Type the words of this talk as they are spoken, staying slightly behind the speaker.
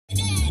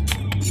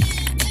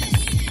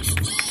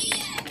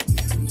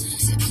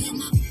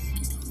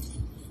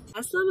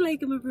Assalamu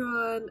alaikum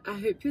everyone, I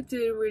hope you're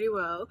doing really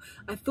well.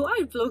 I thought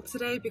I'd vlog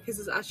today because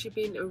it's actually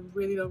been a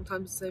really long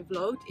time since I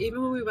vlogged.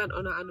 Even when we went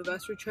on our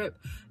anniversary trip,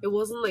 it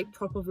wasn't like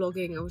proper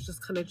vlogging. I was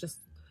just kind of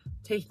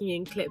taking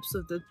in clips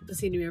of the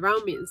scenery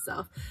around me and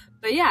stuff.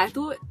 But yeah, I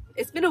thought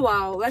it's been a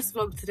while, let's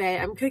vlog today.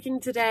 I'm cooking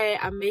today,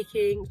 I'm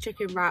making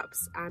chicken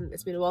wraps, and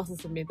it's been a while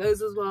since I made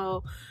those as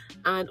well.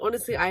 And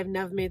honestly, I've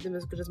never made them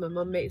as good as my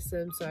mum makes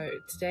them, so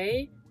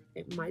today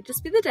it might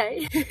just be the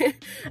day.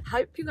 I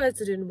hope you guys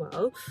are doing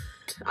well.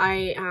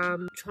 I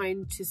am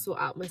trying to sort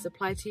out my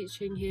supply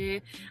teaching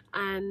here,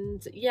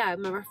 and yeah,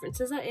 my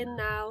references are in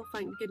now,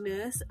 thank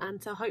goodness.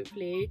 And so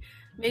hopefully,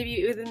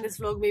 maybe within this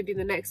vlog, maybe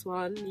the next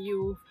one,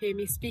 you'll hear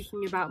me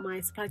speaking about my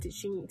supply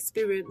teaching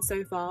experience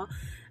so far.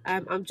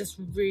 I'm just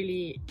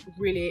really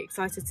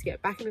excited to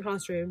get back in the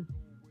classroom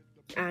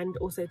and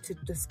also to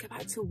just get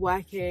back to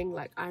working.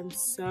 Like, I'm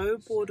so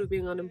bored of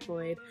being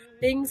unemployed.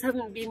 Things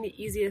haven't been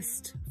the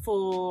easiest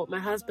for my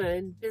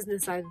husband,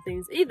 business side of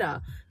things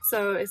either.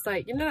 So it's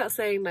like, you know that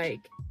saying,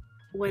 like,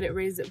 when it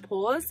rains it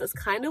pours? That's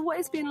kind of what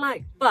it's been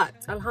like. But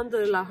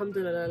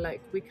alhamdulillah,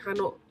 like, we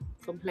cannot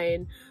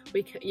complain.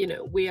 We can, you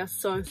know, we are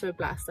so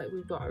blessed. Like,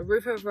 we've got a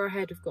roof over our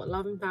head, we've got a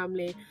loving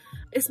family.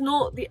 It's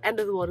not the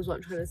end of the world is what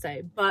I'm trying to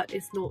say, but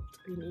it's not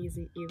been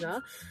easy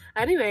either.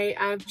 Anyway,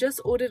 I've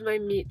just ordered my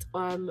meat.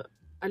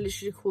 I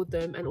literally called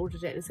them and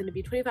ordered it, and it's going to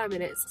be 25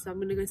 minutes. So I'm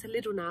going to go to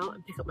Lidl now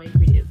and pick up my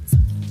ingredients.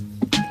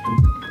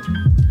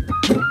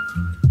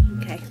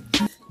 Okay,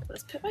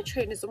 let's put my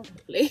trainers on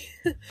properly.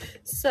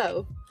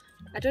 So,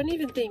 I don't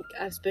even think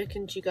I've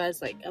spoken to you guys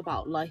like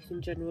about life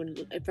in general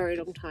in a very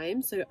long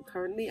time. So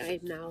currently I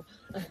am now,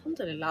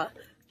 alhamdulillah,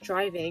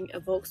 driving a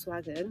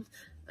Volkswagen.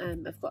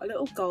 I've got a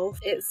little Golf.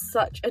 It's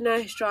such a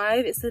nice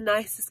drive. It's the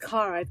nicest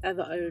car I've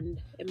ever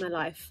owned in my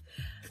life.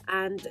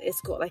 And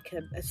it's got like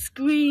a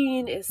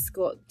screen, it's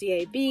got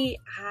DAB,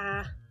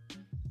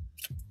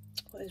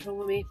 what is wrong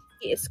with me?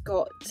 It's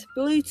got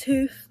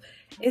Bluetooth.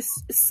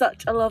 It's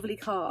such a lovely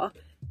car,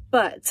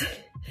 but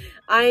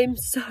I'm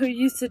so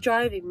used to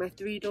driving my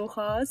 3-door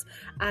cars,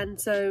 and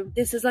so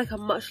this is like a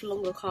much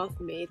longer car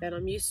for me than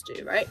I'm used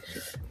to, right?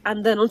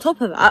 And then on top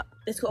of that,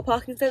 it's got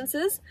parking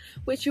sensors,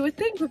 which you would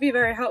think would be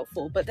very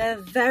helpful, but they're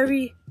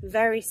very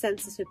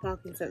sensitive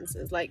parking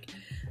sensors. Like,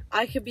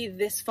 I could be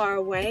this far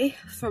away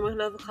from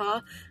another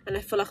car and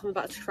I feel like I'm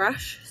about to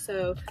crash,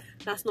 so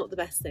that's not the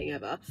best thing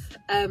ever.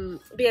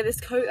 But yeah, this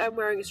coat I'm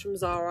wearing is from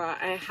Zara.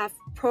 I have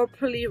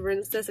properly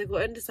rinsed this. I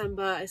got it in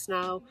December, it's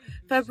now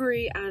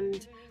February,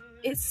 and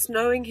it's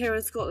snowing here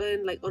in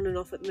Scotland, like on and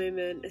off at the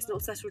moment. It's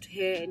not settled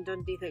here in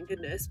Dundee, thank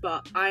goodness,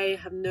 but I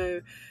have no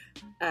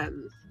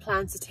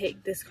plans to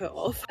take this coat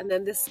off. And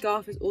then this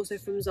scarf is also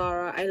from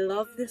Zara. I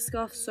love this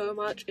scarf so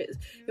much. It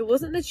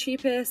wasn't the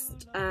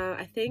cheapest.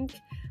 I think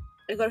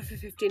I got it for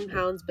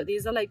 £15, but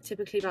these are like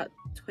typically about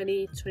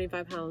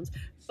 £20–25,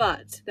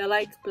 but they're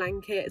like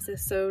blankets. They're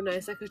so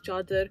nice, like a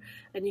chadar,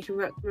 and you can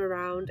wrap them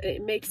around, and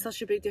it makes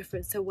such a big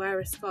difference to wear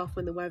a scarf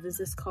when the weather's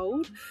this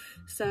cold.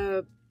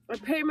 So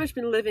I've pretty much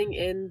been living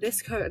in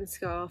this coat and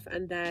scarf,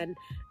 and then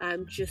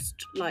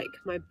just like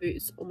my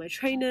boots or my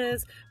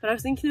trainers. But I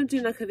was thinking of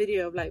doing like a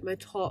video of like my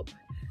top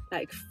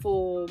like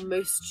 4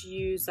 most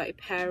used like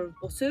pair of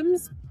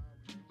bottoms,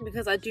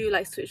 because I do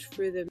like switch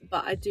through them,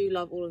 but I do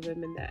love all of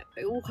them, and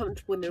they're all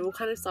comfortable and they're all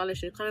kind of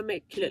stylish. They kind of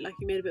make you look like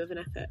you made a bit of an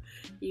effort,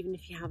 even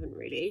if you haven't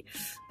really.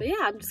 But yeah,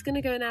 I'm just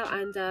gonna go now,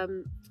 and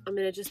I'm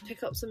gonna just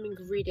pick up some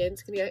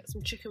ingredients. Gonna get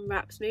some chicken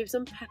wraps, maybe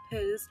some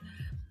peppers,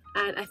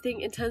 and I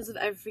think in terms of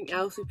everything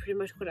else we pretty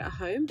much got it at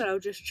home, but I'll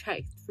just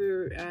check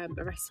through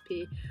a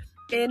recipe.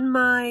 In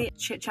my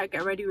chit chat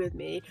get ready with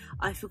me,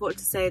 I forgot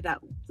to say that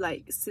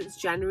like since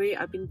January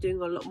I've been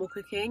doing a lot more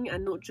cooking,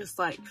 and not just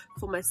like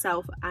for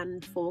myself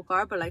and for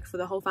Iqra, but like for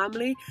the whole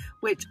family,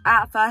 which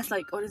at first,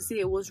 like, honestly,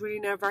 it was really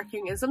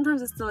nerve-wracking, and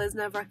sometimes it still is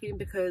nerve-wracking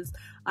because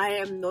I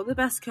am not the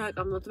best cook,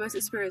 I'm not the most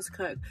experienced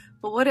cook,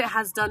 but what it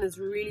has done is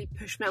really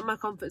push me out of my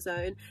comfort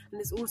zone, and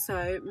it's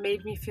also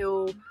made me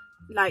feel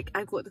like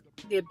I've got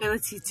the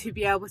ability to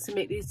be able to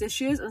make these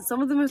dishes, and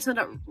some of them have turned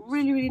out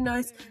really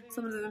nice,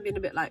 some of them have been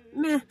a bit like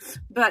meh.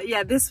 But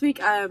yeah, this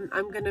week I'm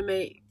gonna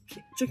make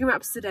chicken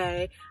wraps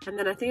today, and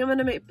then I think I'm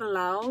gonna make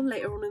pilau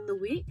later on in the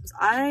week.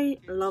 I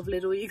love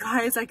Lidl, you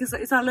guys. Like,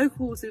 it's our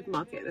local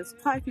supermarket. There's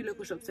quite a few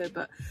local shops here,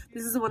 but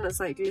this is the one that's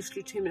like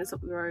literally 2 minutes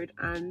up the road,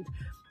 and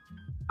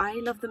I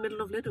love the middle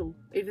of Lidl,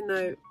 even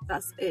though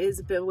it is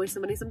a bit of a waste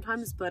of money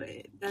sometimes, but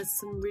there's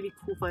some really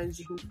cool finds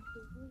you can.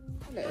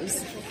 And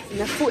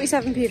they're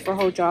 47p for a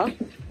whole jar,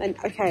 and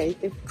okay,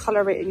 the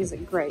colour rating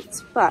isn't great,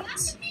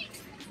 but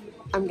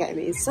I'm getting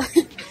these.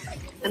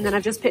 And then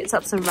I've just picked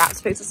up some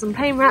wraps, picked up some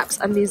plain wraps,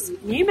 and these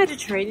new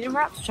Mediterranean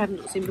wraps, which I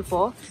haven't seen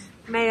before.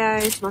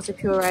 Mayo, tomato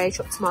puree,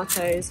 chopped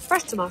tomatoes,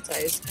 fresh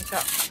tomatoes,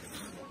 ketchup.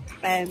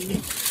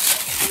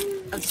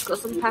 I've just got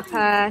some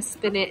pepper,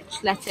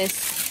 spinach,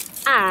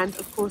 lettuce, and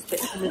of course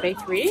bits from the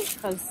bakery,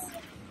 because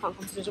I can't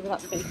come to Lidl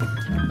without the bakery.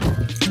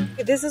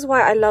 This is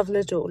why I love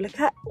Lidl. Look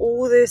at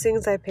all those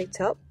things I picked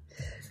up.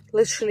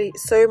 Literally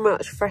so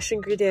much fresh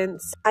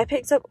ingredients. I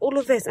picked up all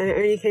of this and it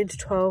only came to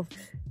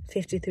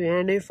 53, and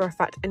I know for a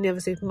fact any other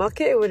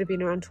supermarket it would have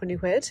been around 20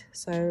 quid.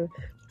 So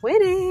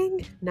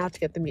winning. Now to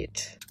get the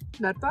meat.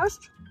 But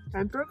first,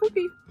 time for a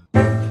cookie. I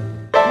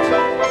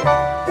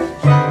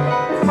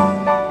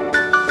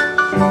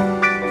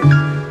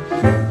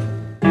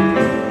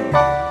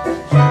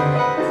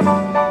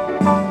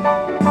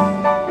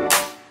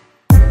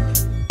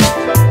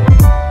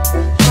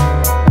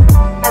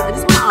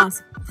just want to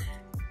ask,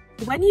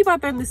 when you buy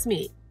boneless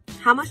meat,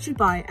 how much do you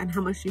buy and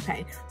how much do you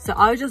pay? So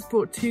I just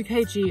bought 2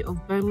 kg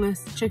of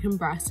boneless chicken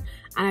breast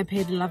and I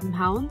paid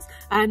 £11,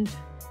 and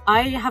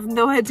I have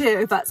no idea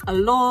if that's a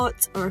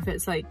lot or if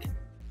it's like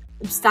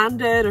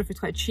standard or if it's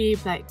quite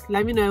cheap. Like,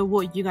 let me know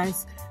what you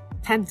guys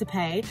tend to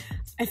pay.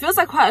 It feels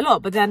like quite a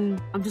lot, but then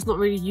I'm just not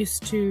really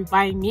used to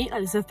buying meat.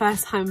 Like, it's the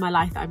first time in my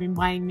life that I've been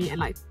buying meat and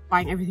like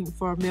buying everything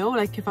for a meal.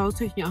 Like, if I was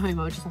cooking at home,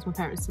 I would just ask my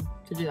parents to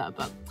do that,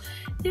 but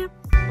yeah.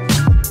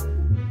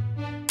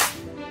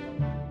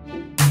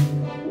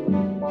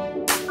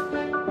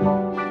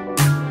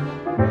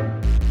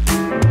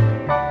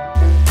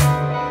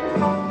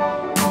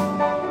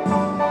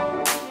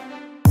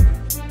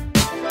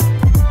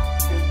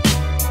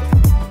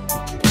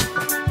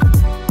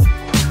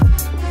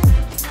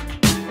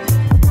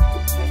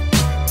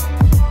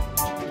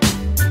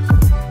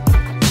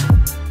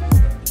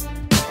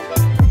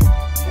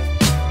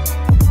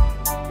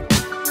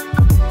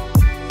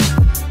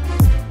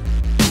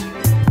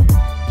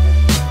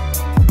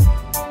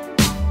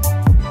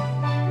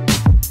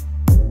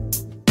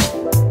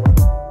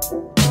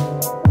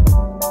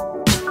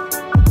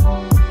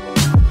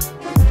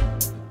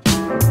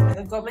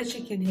 Got my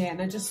chicken here, and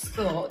I just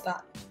thought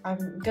that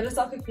I'm gonna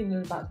start cooking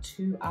in about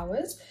 2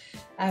 hours,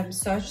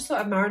 so I just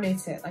thought I'd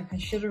marinate it. Like, I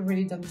should have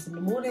really done this in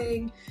the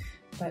morning,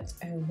 but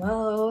oh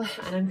well.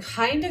 And I'm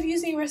kind of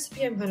using a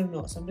recipe, I'm kind of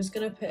not, so I'm just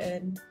gonna put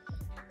in,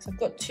 so I've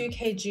got 2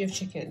 kg of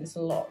chicken. It's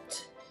a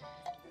lot.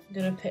 I'm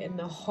gonna put in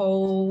the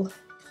whole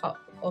cup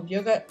of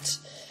yogurt.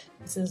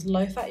 This is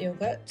low-fat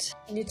yogurt.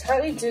 You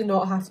totally do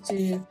not have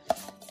to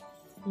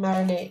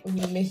marinate when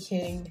you're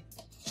making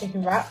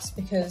chicken wraps,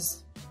 because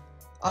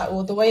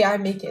the way I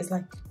make it is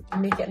like, I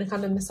make it in a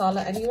kind of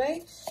masala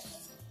anyway.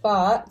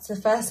 But the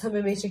first time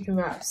I made chicken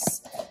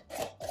wraps,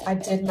 I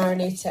did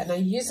marinate it, and I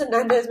used a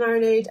Nando's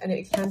marinade and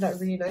it came out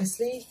really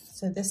nicely.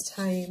 So this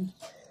time,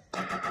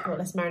 well,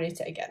 let's marinate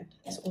it again.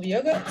 It's all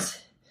yogurt.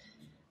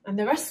 And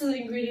the rest of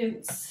the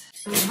ingredients,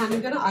 I'm kind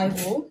of gonna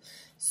eyeball.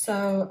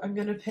 So I'm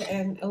gonna put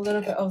in a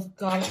little bit of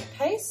garlic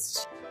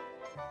paste.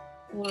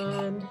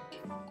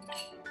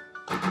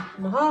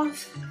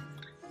 1.5.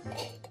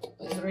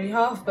 It's already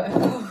half, but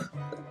oh.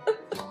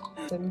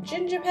 Some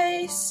ginger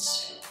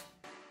paste,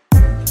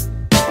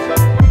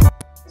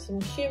 some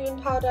cumin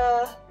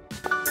powder,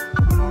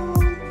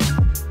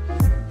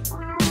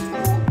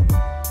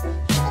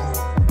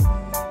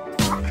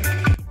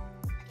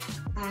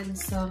 and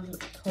some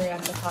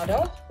coriander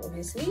powder,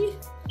 obviously.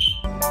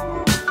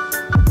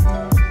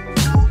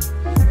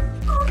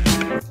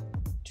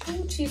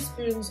 2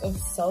 teaspoons of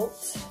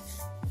salt,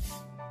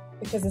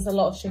 because there's a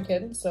lot of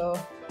chicken, so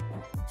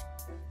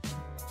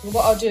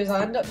what I'll do is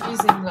I'll end up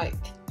using like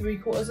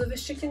 3/4 of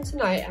this chicken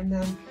tonight, and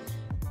then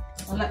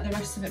I'll let the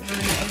rest of it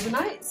marinate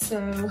overnight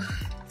so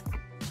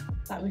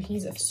that we can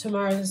use it for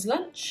tomorrow's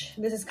lunch.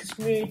 This is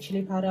Kashmiri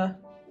chili powder.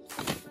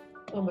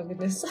 Oh my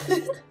goodness.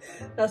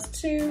 That's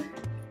 2.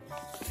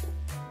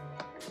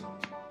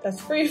 That's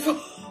 3, 4.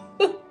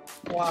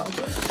 Wow.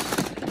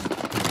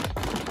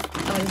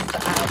 I need to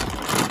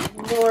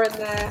add more in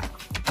there.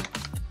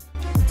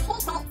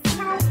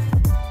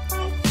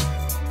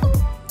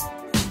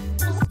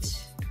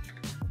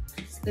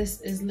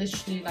 This is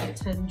literally like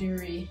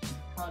tandoori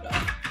powder.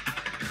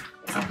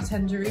 It's like a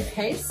tandoori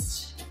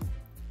paste.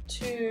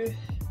 2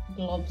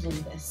 globs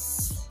of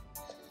this.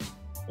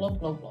 Glob,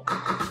 glob, glob.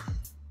 I'm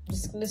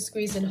just gonna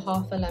squeeze in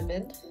half a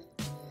lemon,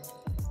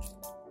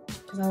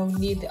 because I will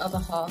need the other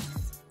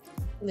half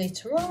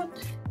later on.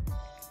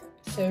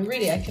 So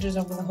really, I could have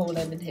done with a whole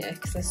lemon here,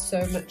 because there's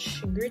so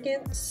much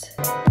ingredients.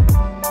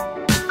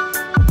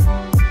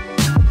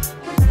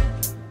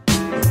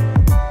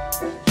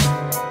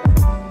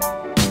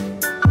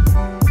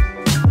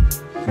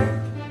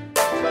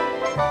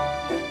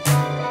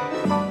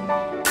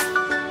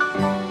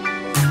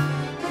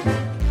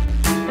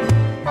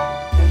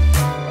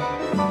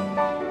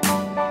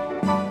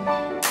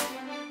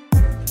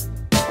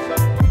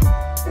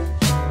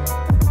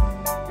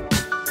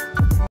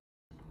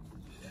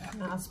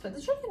 Let's put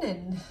the chicken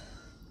in.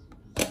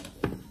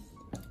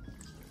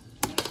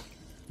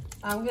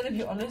 I'm gonna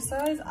be honest,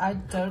 guys, I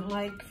don't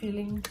like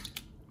feeling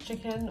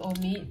chicken or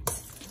meat.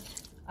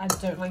 I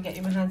don't like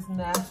getting my hands in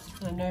there.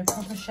 I know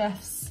proper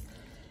chefs,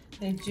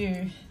 they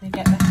do. They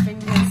get their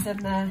fingers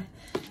in there,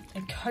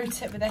 they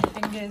coat it with their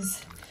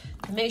fingers,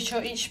 they make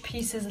sure each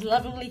piece is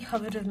lovingly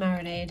covered with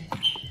marinade.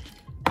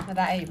 But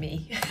that ain't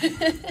me.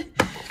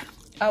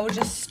 I will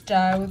just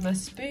stir with my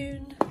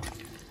spoon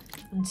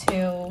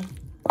until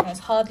there's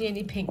hardly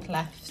any pink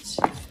left,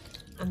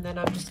 and then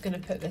I'm just going to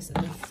put this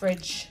in the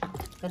fridge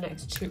for the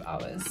next 2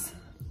 hours.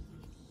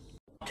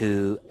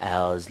 2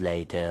 hours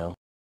later.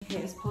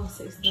 Okay, it's past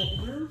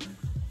 6:30 now.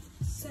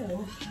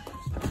 So,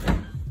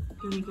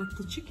 gonna get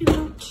the chicken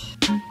out.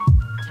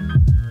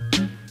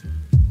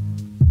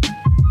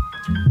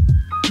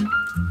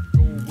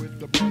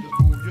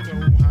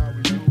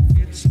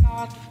 It's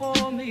not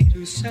for me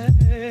to say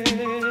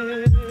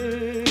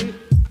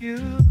you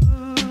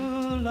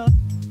love.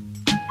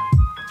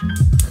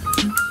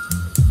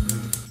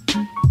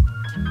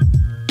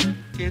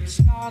 It's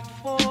not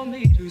for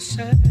me to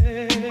say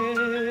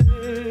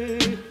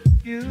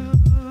you.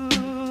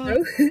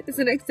 So it's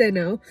the next day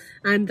now,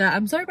 and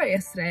I'm sorry about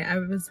yesterday. I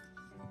was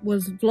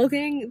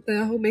vlogging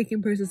the whole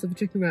making process of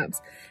chicken wraps,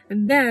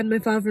 and then my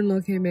father-in-law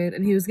came in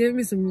and he was giving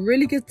me some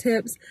really good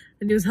tips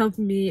and he was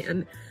helping me,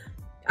 and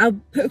I'll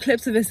put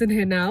clips of this in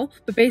here now.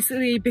 But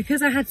basically,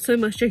 because I had so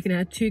much chicken, I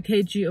had 2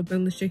 kg of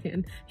boneless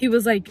chicken, he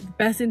was like, the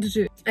best thing to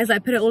do is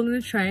like put it all in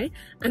a tray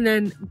and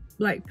then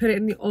like put it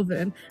in the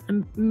oven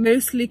and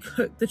mostly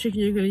cook the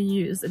chicken you're going to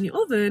use in the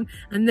oven,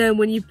 and then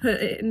when you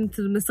put it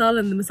into the masala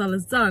and the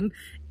masala's done,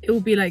 it will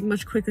be like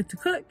much quicker to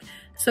cook.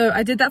 So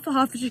I did that for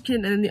half the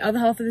chicken, and then the other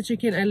half of the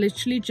chicken I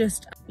literally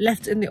just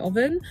left in the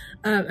oven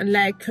and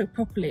let it cook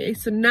properly.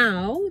 So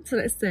now it's the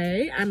next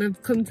day and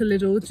I've come to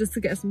Lidl just to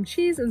get some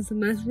cheese and some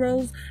nice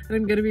rolls, and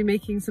I'm going to be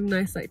making some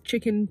nice like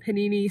chicken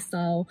panini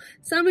style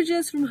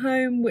sandwiches from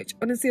home, which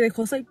honestly they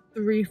cost like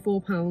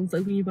 £3-4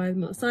 like when you buy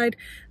them outside,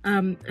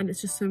 and it's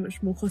just so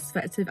much more cost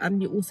effective,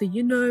 and you also,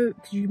 you know,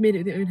 because you made it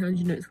with your own hands,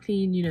 you know it's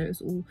clean, you know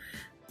it's all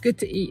good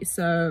to eat.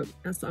 So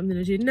that's what I'm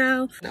gonna do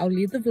now. I'll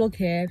leave the vlog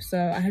here. So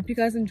I hope you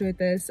guys enjoyed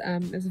this.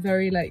 It's a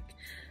very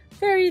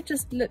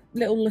just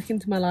little look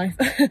into my life,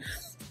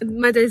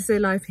 my day-to-day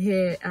life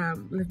here,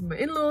 living with my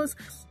in-laws.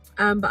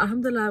 But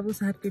Alhamdulillah, I've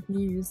also had good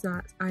news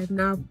that I've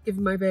now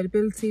given my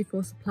availability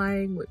for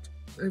supplying, which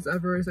is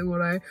every single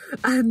day,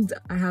 and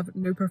I have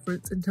no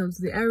preference in terms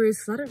of the areas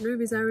because I don't know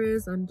these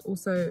areas, and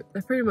also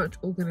they're pretty much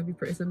all going to be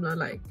pretty similar.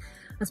 Like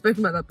I've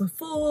spoken about that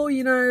before,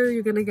 you know,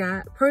 you're going to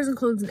get pros and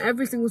cons in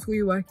every single school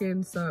you work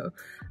in, so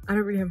I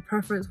don't really have a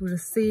preference. We'll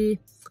just see.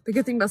 The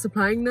good thing about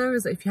supplying though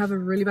is that if you have a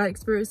really bad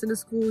experience in a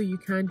school, you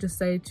can just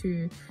say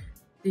to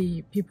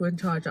the people in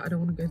charge that I don't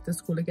want to go to the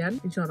school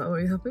again. Inshallah that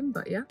won't happen,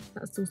 but yeah,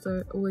 that's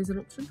also always an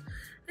option.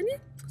 And yeah,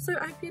 so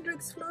I hope you enjoyed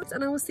this vlog,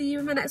 and I will see you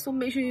in my next one.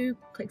 Make sure you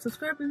click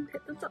subscribe and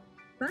hit thumbs up.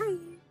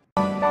 Bye.